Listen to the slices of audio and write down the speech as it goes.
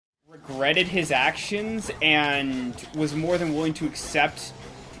regretted his actions and was more than willing to accept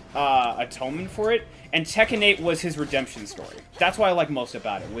atonement for it. And Tekken 8 was his redemption story. That's what I like most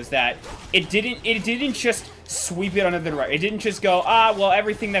about it, was that it didn't just sweep it under the rug. It didn't just go, well,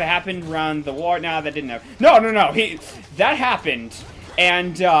 everything that happened around the war, that didn't happen. No. That happened,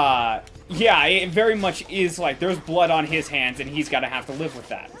 and, yeah, it very much is like, there's blood on his hands, and he's gotta have to live with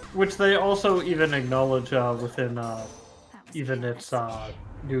that. Which they also even acknowledge within, even its,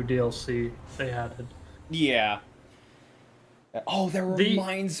 new DLC they added. Yeah. Oh, that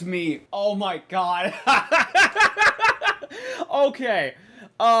reminds me. Oh my god. Okay.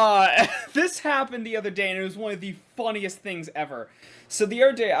 This happened the other day, and it was one of the funniest things ever. So the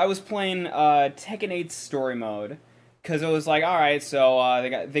other day, I was playing Tekken 8's story mode, because it was like, alright, so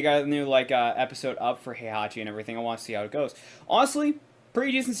they got a new, like, episode up for Heihachi and everything. I want to see how it goes. Honestly,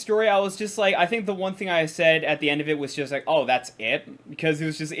 pretty decent story. I was just like, I think the one thing I said at the end of it was just like, oh, that's it? Because it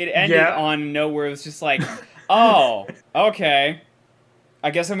was just, it ended on nowhere. It was just like, oh, okay.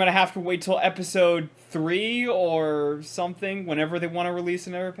 I guess I'm gonna have to wait till episode 3 or something, whenever they want to release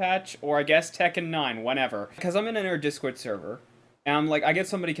another patch, or I guess Tekken 9, whenever. Because I'm in our Discord server, and I'm like, I get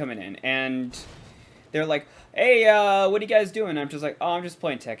somebody coming in, and they're like, hey, what are you guys doing? And I'm just like, oh, I'm just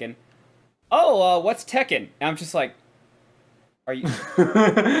playing Tekken. Oh, what's Tekken? And I'm just like, are you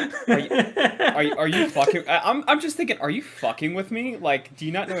fucking? I'm just thinking, are you fucking with me? Like, do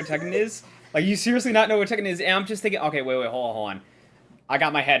you not know what Tekken is? Like, you seriously not know what Tekken is? And I'm just thinking, okay, wait, hold on. I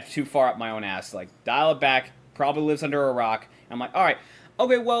got my head too far up my own ass. Like, dial it back. Probably lives under a rock. And I'm like, all right,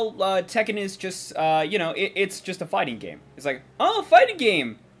 okay, well, Tekken is just, you know, it's just a fighting game. It's like, oh, fighting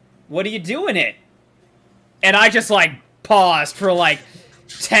game. What do you do in it? And I just, like, paused for, like,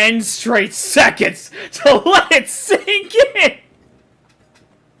 10 straight seconds to let it sink in.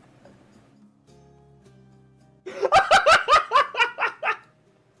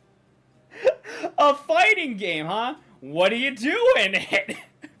 A fighting game, huh? What do you do in it?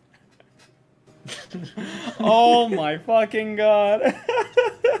 Oh my fucking god.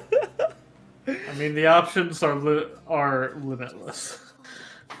 I mean, the options are limitless.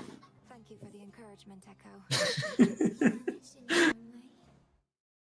 Thank you for the encouragement, Echo.